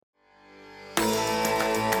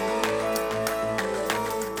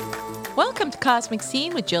Welcome to Cosmic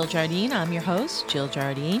Scene with Jill Jardine. I'm your host, Jill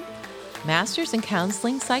Jardine, Master's in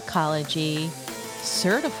Counseling Psychology,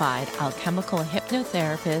 certified alchemical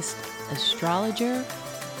hypnotherapist, astrologer,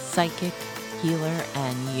 psychic, healer,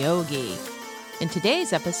 and yogi. In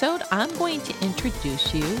today's episode, I'm going to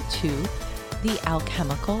introduce you to the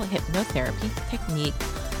alchemical hypnotherapy technique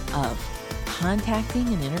of contacting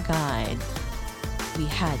an inner guide. We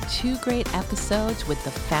had two great episodes with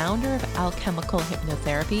the founder of alchemical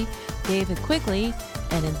hypnotherapy, David Quigley,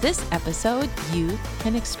 and in this episode, you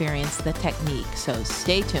can experience the technique, so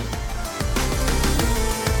stay tuned.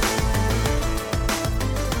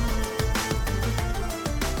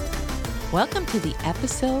 Welcome to the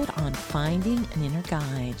episode on finding an inner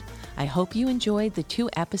guide. I hope you enjoyed the two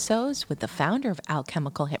episodes with the founder of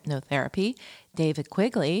alchemical hypnotherapy, David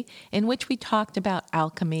Quigley, in which we talked about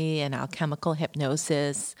alchemy and alchemical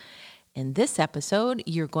hypnosis. In this episode,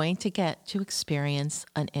 you're going to get to experience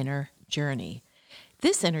an inner journey.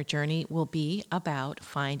 This inner journey will be about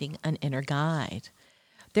finding an inner guide.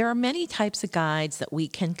 There are many types of guides that we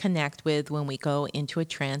can connect with when we go into a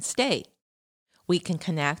trance state. We can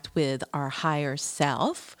connect with our higher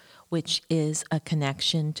self, which is a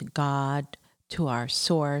connection to God, to our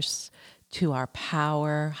source, to our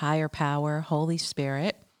power, higher power, Holy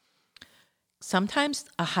Spirit. Sometimes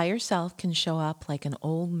a higher self can show up like an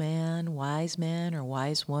old man, or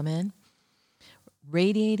wise woman,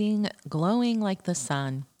 radiating, glowing like the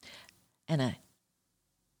sun, and an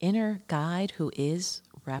inner guide who is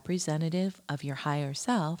representative of your higher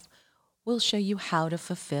self will show you how to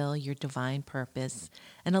fulfill your divine purpose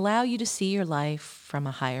and allow you to see your life from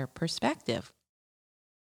a higher perspective.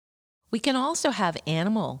 We can also have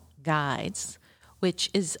animal guides,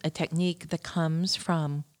 which is a technique that comes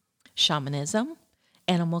from shamanism.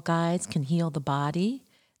 Animal guides can heal the body.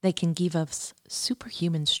 They can give us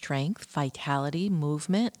superhuman strength, vitality,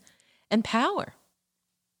 movement, and power.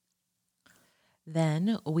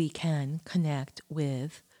 Then we can connect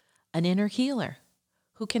with an inner healer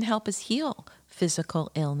who can help us heal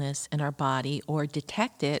physical illness in our body or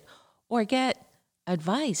detect it or get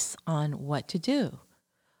advice on what to do.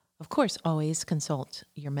 Of course, always consult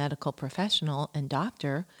your medical professional and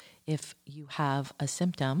doctor if you have a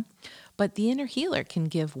symptom, but the inner healer can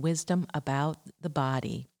give wisdom about the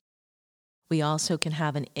body. We also can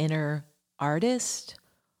have an inner artist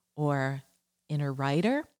or inner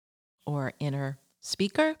writer or inner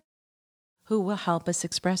speaker who will help us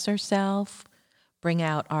express ourselves, bring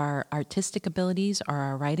out our artistic abilities or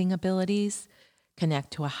our writing abilities,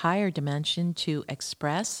 connect to a higher dimension to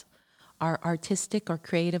express our artistic or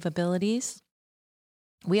creative abilities.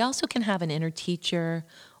 We also can have an inner teacher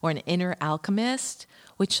or an inner alchemist,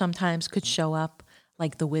 which sometimes could show up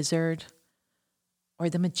like the wizard or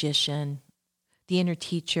the magician. The inner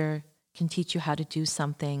teacher can teach you how to do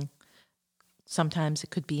something. Sometimes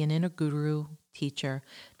it could be an inner guru teacher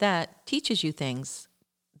that teaches you things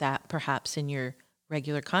that perhaps in your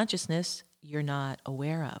regular consciousness you're not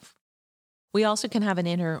aware of. We also can have an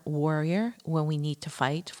inner warrior when we need to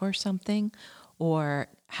fight for something or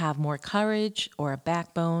have more courage or a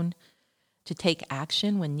backbone to take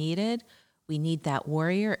action when needed. We need that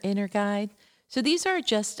warrior inner guide. So these are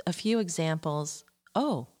just a few examples.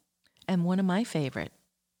 Oh, and one of my favorite,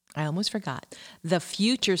 I almost forgot, the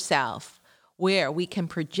future self, where we can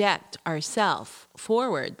project ourselves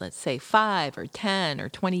forward, let's say 5 or 10 or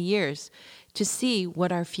 20 years, to see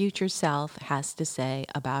what our future self has to say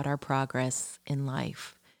about our progress in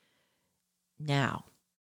life now.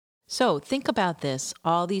 So think about this,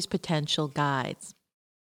 all these potential guides.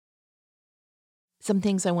 Some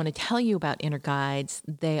things I want to tell you about inner guides,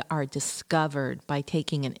 they are discovered by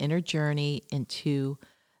taking an inner journey into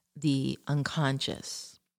the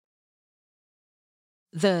unconscious.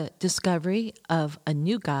 The discovery of a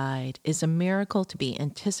new guide is a miracle to be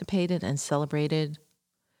anticipated and celebrated.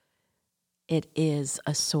 It is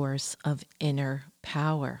a source of inner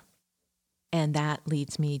power. And that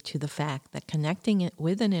leads me to the fact that connecting it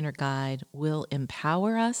with an inner guide will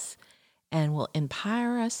empower us and will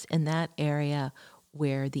empower us in that area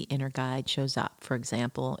where the inner guide shows up. For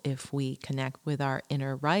example, if we connect with our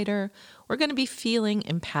inner writer, we're going to be feeling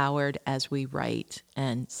empowered as we write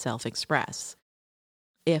and self-express.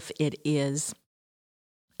 If it is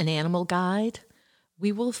an animal guide,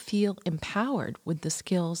 we will feel empowered with the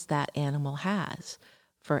skills that animal has.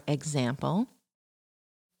 For example,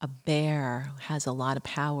 a bear has a lot of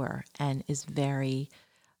power and is very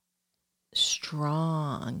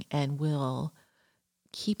strong and will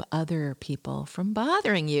keep other people from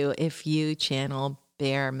bothering you if you channel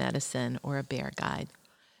bear medicine or a bear guide.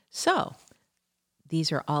 So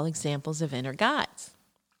these are all examples of inner guides.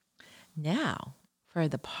 Now, for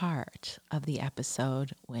the part of the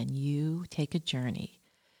episode when you take a journey.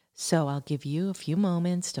 So I'll give you a few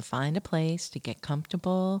moments to find a place to get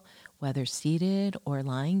comfortable, whether seated or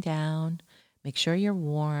lying down. Make sure you're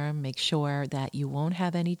warm. Make sure that you won't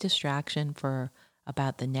have any distraction for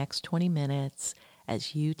about the next 20 minutes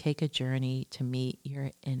as you take a journey to meet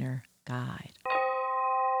your inner guide.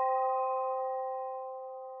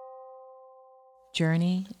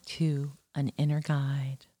 Journey to an inner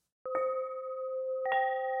guide.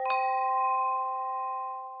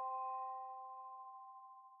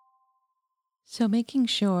 So making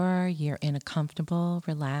sure you're in a comfortable,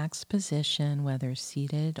 relaxed position, whether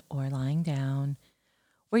seated or lying down,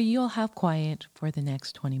 where you'll have quiet for the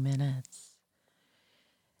next 20 minutes.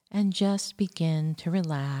 And just begin to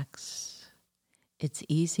relax. It's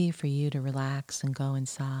easy for you to relax and go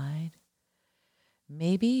inside.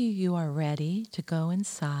 Maybe you are ready to go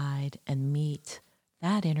inside and meet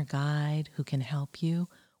that inner guide who can help you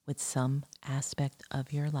with some aspect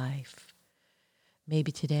of your life.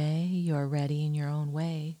 Maybe today you're ready in your own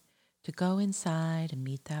way to go inside and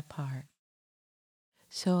meet that part.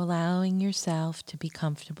 So allowing yourself to be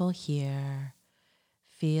comfortable here,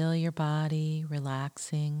 feel your body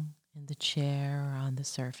relaxing in the chair or on the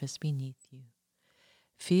surface beneath you.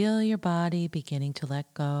 Feel your body beginning to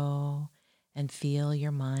let go and feel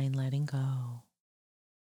your mind letting go.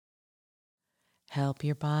 Help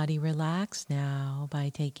your body relax now by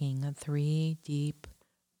taking 3 deep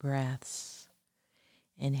breaths.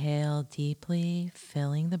 Inhale deeply,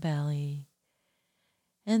 filling the belly,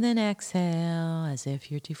 and then exhale as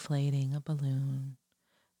if you're deflating a balloon.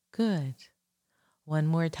 Good. One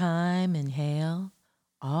more time, inhale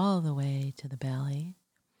all the way to the belly,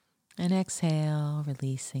 and exhale,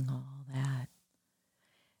 releasing all that.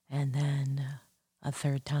 And then a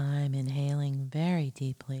third time, inhaling very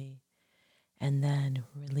deeply, and then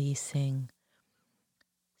releasing,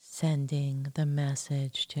 sending the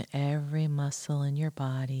message to every muscle in your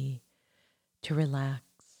body to relax.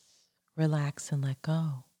 Relax and let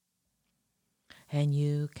go. And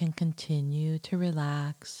you can continue to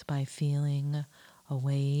relax by feeling a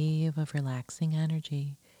wave of relaxing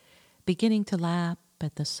energy beginning to lap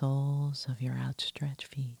at the soles of your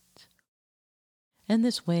outstretched feet. And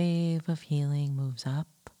this wave of healing moves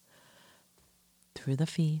up through the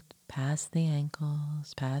feet, past the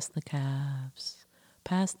ankles, past the calves,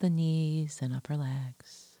 past the knees and upper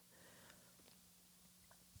legs.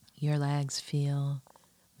 Your legs feel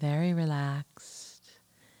very relaxed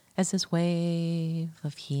as this wave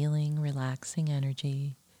of healing, relaxing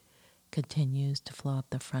energy continues to flow up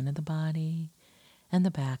the front of the body and the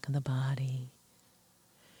back of the body.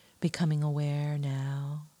 Becoming aware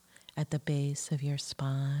now at the base of your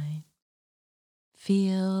spine.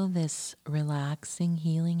 Feel this relaxing,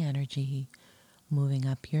 healing energy moving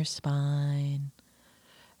up your spine,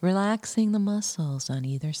 relaxing the muscles on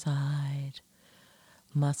either side,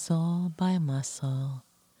 muscle by muscle,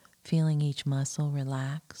 feeling each muscle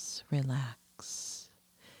relax, relax.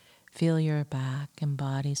 Feel your back and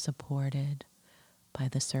body supported by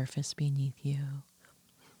the surface beneath you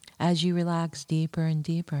as you relax deeper and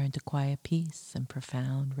deeper into quiet peace and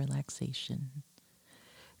profound relaxation,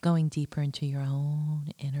 going deeper into your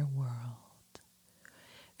own inner world.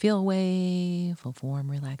 Feel a wave of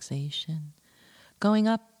warm relaxation going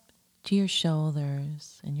up to your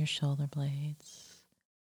shoulders and your shoulder blades.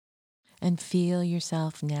 And feel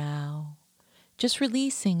yourself now just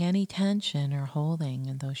releasing any tension or holding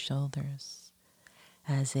in those shoulders,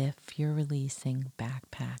 as if you're releasing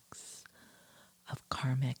backpacks of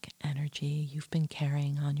karmic energy you've been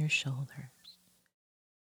carrying on your shoulders.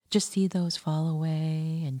 Just see those fall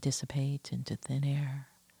away and dissipate into thin air.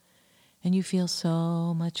 And you feel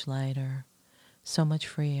so much lighter, so much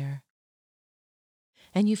freer.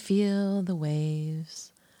 And you feel the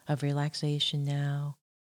waves of relaxation now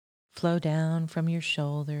flow down from your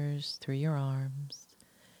shoulders through your arms,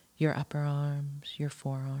 your upper arms, your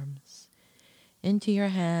forearms, into your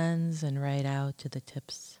hands and right out to the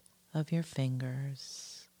tips of your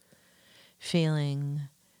fingers, feeling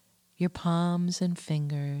your palms and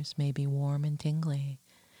fingers may be warm and tingly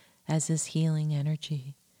as this healing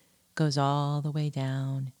energy goes all the way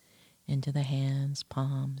down into the hands,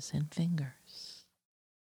 palms, and fingers.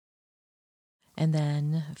 And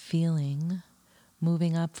then feeling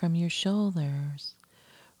moving up from your shoulders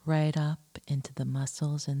right up into the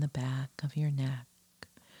muscles in the back of your neck.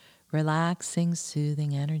 Relaxing,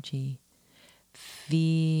 soothing energy.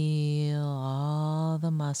 Feel all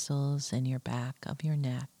the muscles in your back of your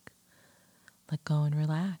neck. Let go and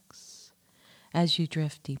relax as you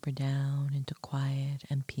drift deeper down into quiet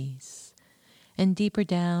and peace and deeper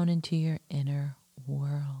down into your inner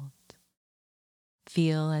world.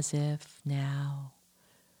 Feel as if now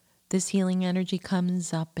this healing energy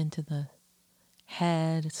comes up into the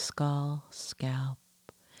head, skull, scalp,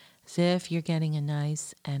 as if you're getting a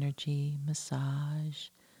nice energy massage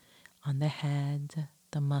on the head,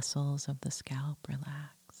 the muscles of the scalp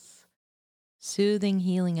relax. Soothing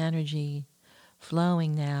healing energy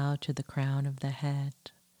flowing now to the crown of the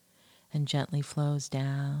head and gently flows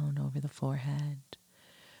down over the forehead,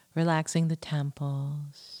 relaxing the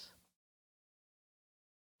temples,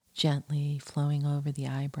 gently flowing over the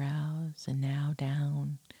eyebrows and now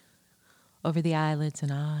down over the eyelids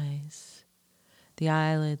and eyes. The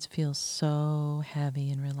eyelids feel so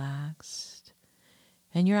heavy and relaxed,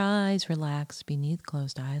 and your eyes relax beneath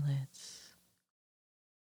closed eyelids,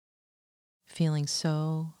 feeling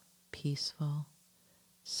so peaceful,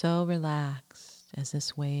 so relaxed as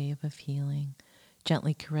this wave of healing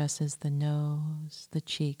gently caresses the nose, the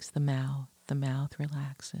cheeks, the mouth. The mouth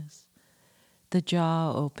relaxes. The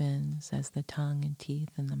jaw opens as the tongue and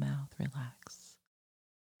teeth in the mouth relax.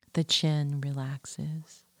 The chin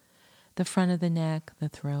relaxes. The front of the neck, the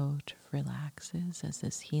throat relaxes as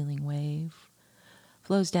this healing wave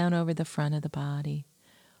flows down over the front of the body,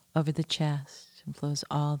 over the chest, and flows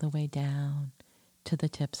all the way down to the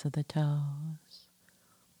tips of the toes.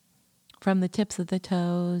 From the tips of the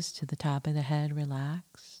toes to the top of the head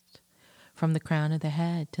relaxed. From the crown of the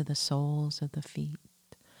head to the soles of the feet,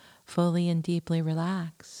 fully and deeply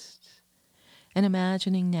relaxed. And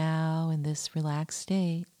imagining now in this relaxed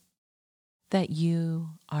state that you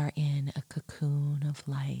are in a cocoon of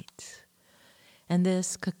light. And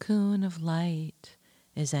this cocoon of light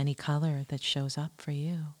is any color that shows up for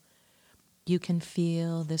you. You can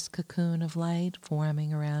feel this cocoon of light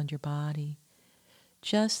forming around your body,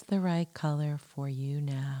 just the right color for you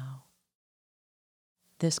now.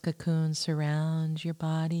 This cocoon surrounds your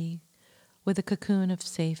body with a cocoon of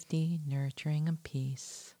safety, nurturing, and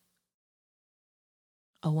peace.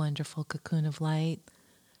 A wonderful cocoon of light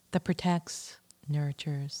that protects,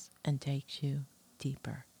 nurtures, and takes you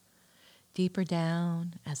deeper. Deeper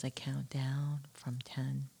down as I count down from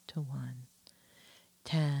 10 to 1.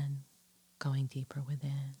 10, going deeper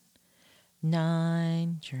within.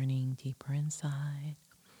 9, journeying deeper inside.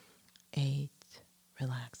 8,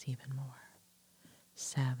 relax even more.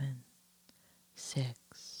 7,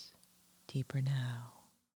 6, deeper now.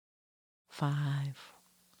 5,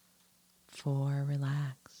 4,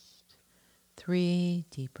 relaxed. 3,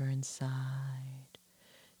 deeper inside.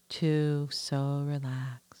 2, so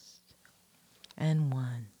relaxed. And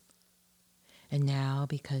 1. And now,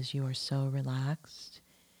 because you are so relaxed,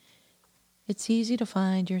 it's easy to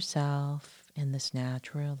find yourself in this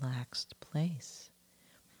natural, relaxed place.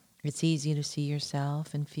 It's easy to see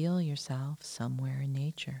yourself and feel yourself somewhere in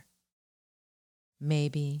nature.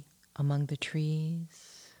 Maybe among the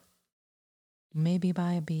trees, maybe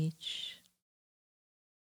by a beach,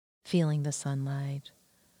 feeling the sunlight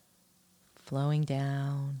flowing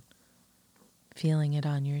down, feeling it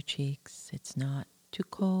on your cheeks. It's not too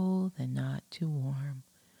cold and not too warm,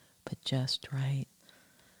 but just right.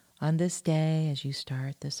 On this day, as you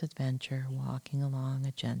start this adventure, walking along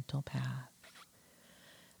a gentle path,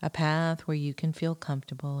 a path where you can feel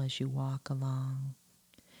comfortable as you walk along,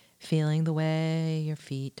 feeling the way your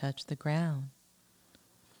feet touch the ground,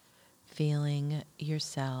 feeling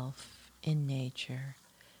yourself in nature,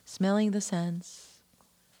 smelling the scents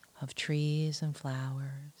of trees and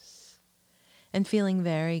flowers, and feeling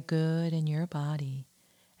very good in your body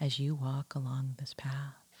as you walk along this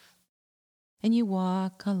path. And you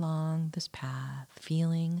walk along this path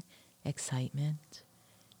feeling excitement,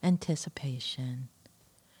 anticipation,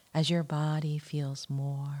 as your body feels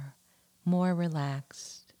more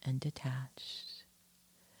relaxed and detached.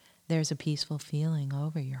 There's a peaceful feeling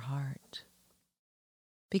over your heart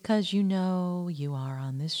because you know you are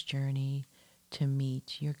on this journey to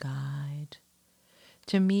meet your guide,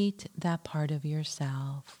 to meet that part of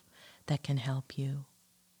yourself that can help you.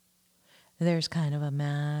 There's kind of a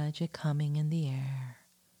magic coming in the air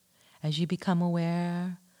as you become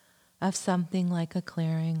aware of something like a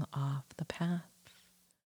clearing off the path.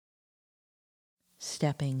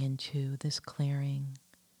 Stepping into this clearing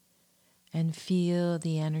and feel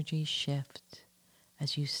the energy shift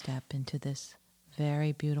as you step into this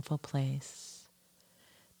very beautiful place,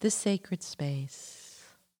 this sacred space.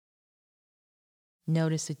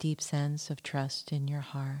 Notice a deep sense of trust in your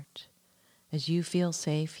heart as you feel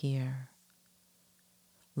safe here,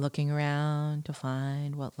 looking around to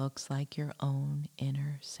find what looks like your own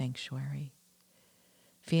inner sanctuary,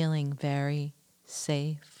 feeling very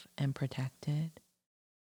safe and protected.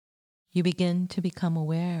 You begin to become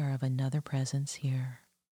aware of another presence here.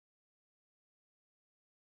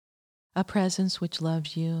 a presence which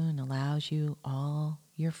loves you and allows you all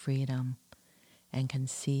your freedom and can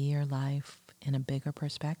see your life in a bigger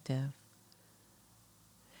perspective.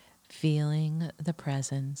 Feeling the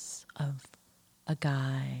presence of a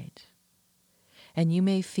guide. And you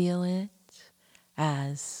may feel it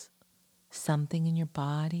as something in your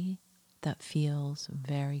body that feels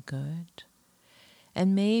very good.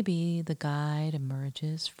 And maybe the guide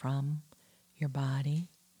emerges from your body.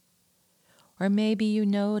 Or maybe you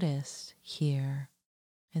notice here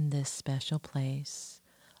in this special place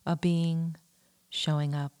a being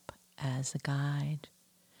showing up as a guide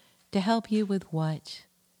to help you with what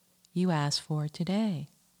you ask for today.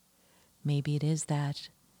 Maybe it is that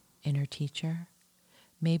inner teacher.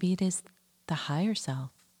 Maybe it is the higher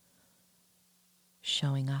self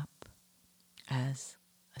showing up as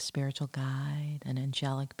a spiritual guide, an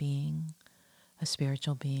angelic being, a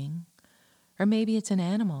spiritual being. Or maybe it's an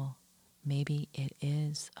animal. Maybe it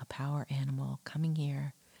is a power animal coming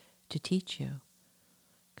here to teach you.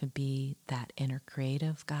 Could be that inner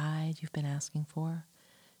creative guide you've been asking for.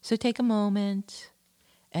 So take a moment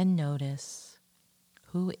and notice,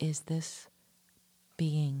 who is this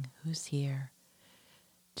being who's here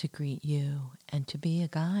to greet you and to be a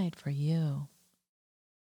guide for you.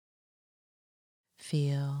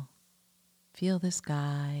 Feel this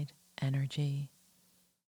guide energy.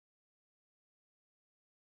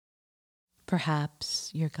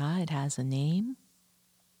 Perhaps your guide has a name.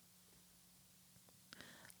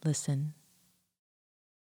 Listen.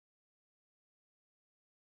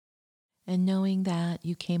 And knowing that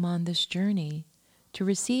you came on this journey to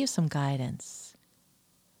receive some guidance,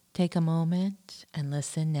 take a moment and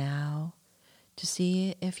listen now to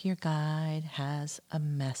see if your guide has a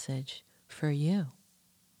message for you.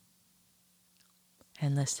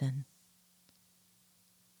 And listen.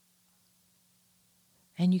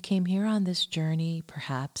 And you came here on this journey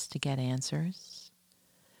perhaps to get answers.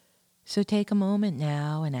 So take a moment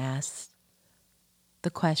now and ask the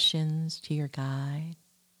questions to your guide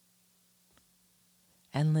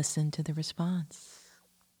and listen to the response.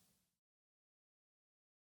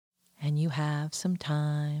 And you have some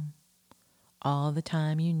time, all the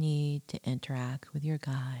time you need to interact with your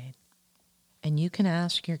guide. And you can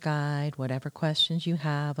ask your guide whatever questions you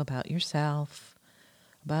have about yourself,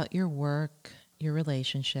 about your work, your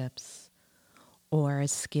relationships, or a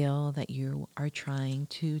skill that you are trying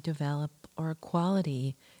to develop or a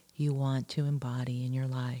quality you want to embody in your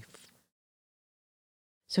life.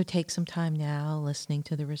 So take some time now listening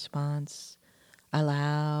to the response.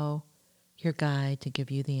 Allow your guide to give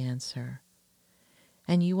you the answer.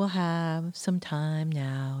 And you will have some time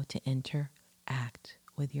now to interact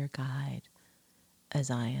with your guide as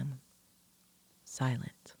I am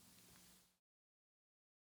silent.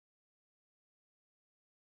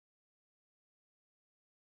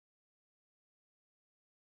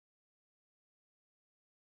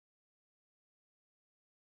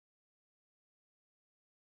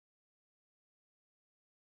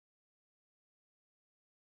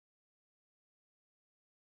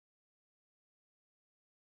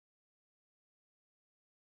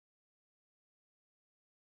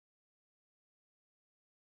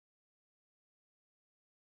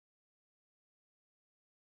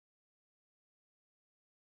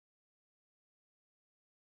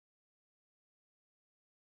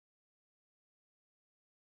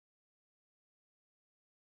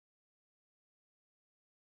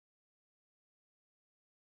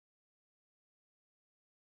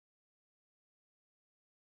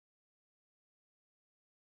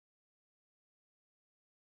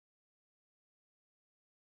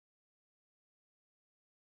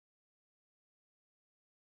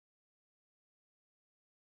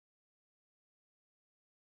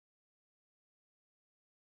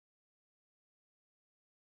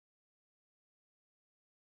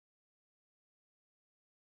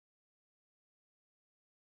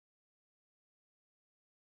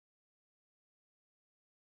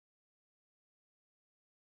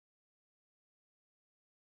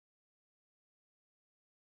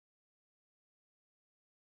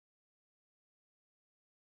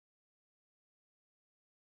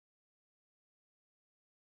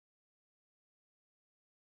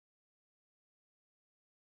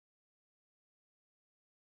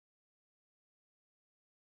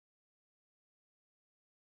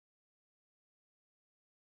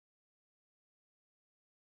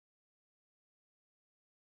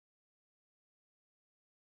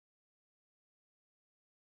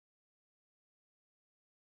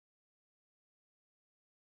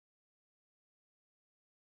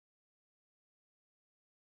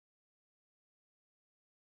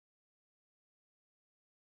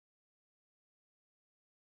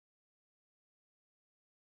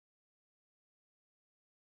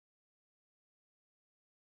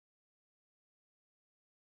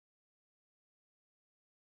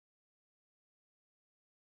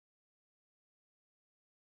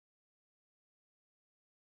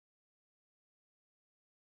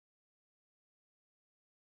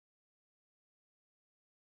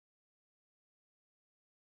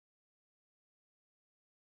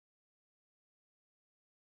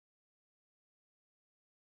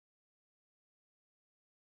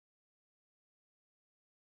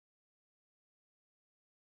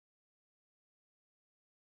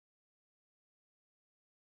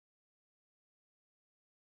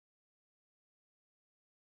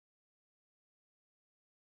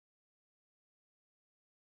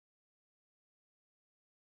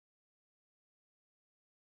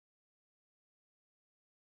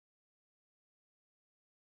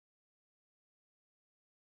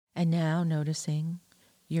 And now noticing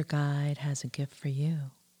your guide has a gift for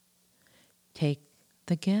you. Take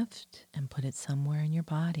the gift and put it somewhere in your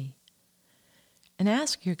body. And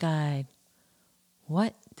ask your guide,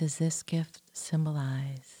 what does this gift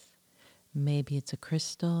symbolize? Maybe it's a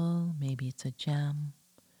crystal, maybe it's a gem,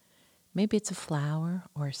 maybe it's a flower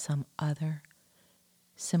or some other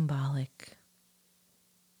symbolic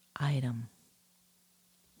item.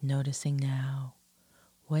 Noticing now,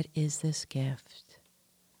 what is this gift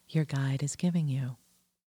your guide is giving you?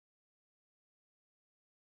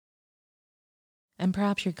 And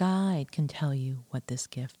perhaps your guide can tell you what this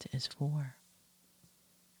gift is for.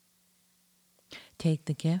 Take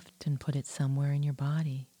the gift and put it somewhere in your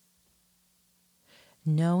body.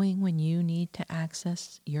 Knowing when you need to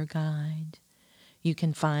access your guide, you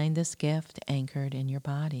can find this gift anchored in your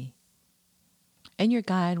body. And your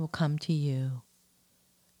guide will come to you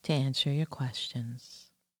to answer your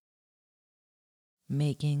questions,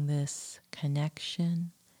 making this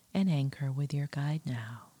connection and anchor with your guide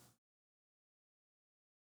now.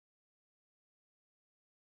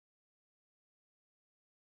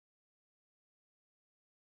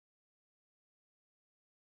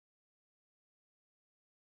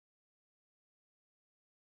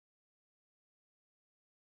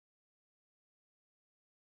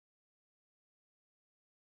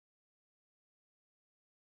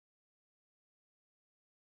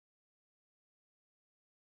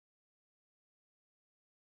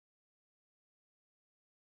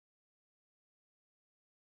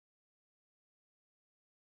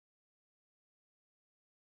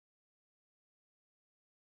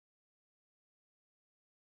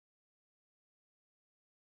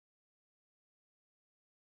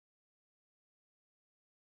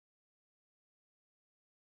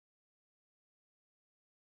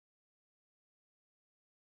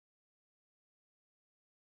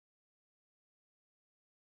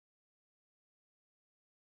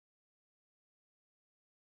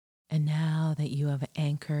 And now that you have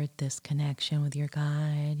anchored this connection with your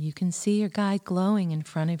guide, you can see your guide glowing in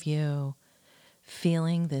front of you,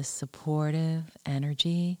 feeling this supportive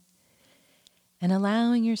energy and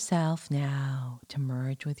allowing yourself now to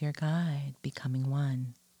merge with your guide, becoming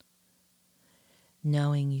one.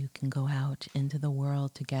 Knowing you can go out into the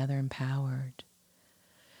world together empowered.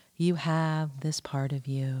 You have this part of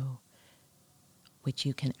you which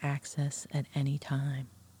you can access at any time.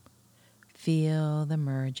 Feel the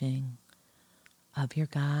merging of your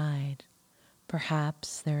guide.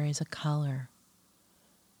 Perhaps there is a color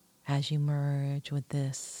as you merge with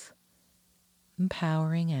this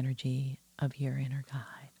empowering energy of your inner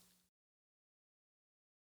guide.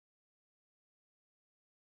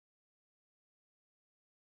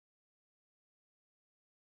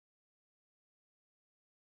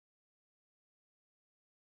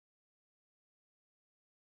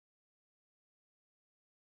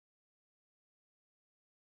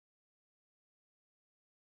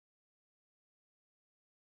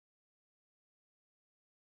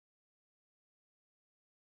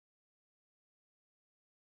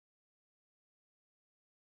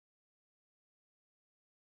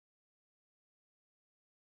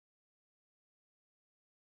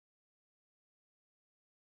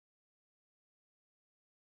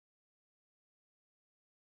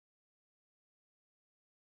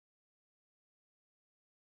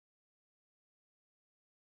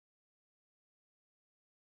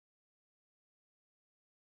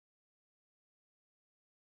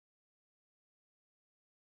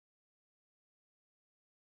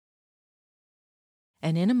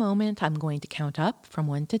 And in a moment, I'm going to count up from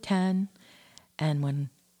 1 to 10. And when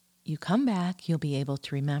you come back, you'll be able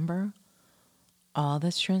to remember all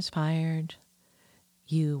that's transpired.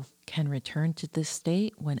 You can return to this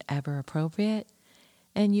state whenever appropriate,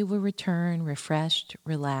 and you will return refreshed,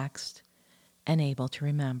 relaxed, and able to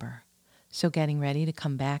remember. So getting ready to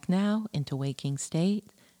come back now into waking state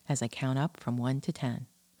as I count up from 1 to 10.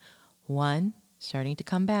 1, starting to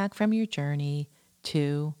come back from your journey.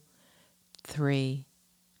 2, 3,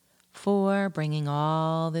 4, bringing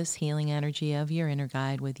all this healing energy of your inner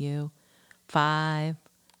guide with you. 5,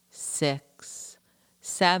 6,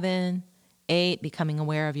 7, 8, becoming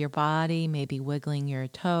aware of your body, maybe wiggling your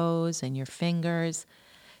toes and your fingers.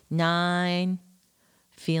 9,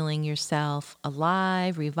 feeling yourself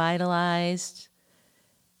alive, revitalized.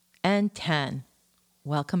 And 10,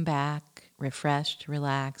 welcome back, refreshed,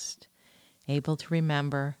 relaxed, able to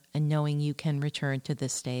remember, and knowing you can return to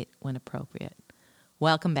this state when appropriate.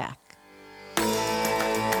 Welcome back.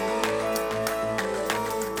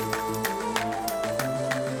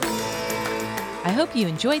 I hope you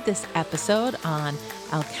enjoyed this episode on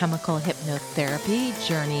Alchemical Hypnotherapy,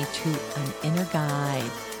 Journey to an Inner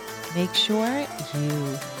Guide. make sure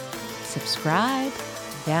you subscribe,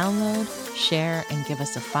 download, share, and give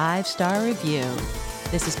us a 5-star review.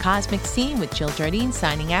 This is Cosmic Scene with Jill Jardine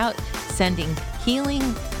signing out, sending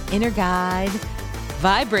healing inner guide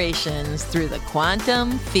vibrations through the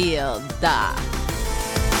quantum field.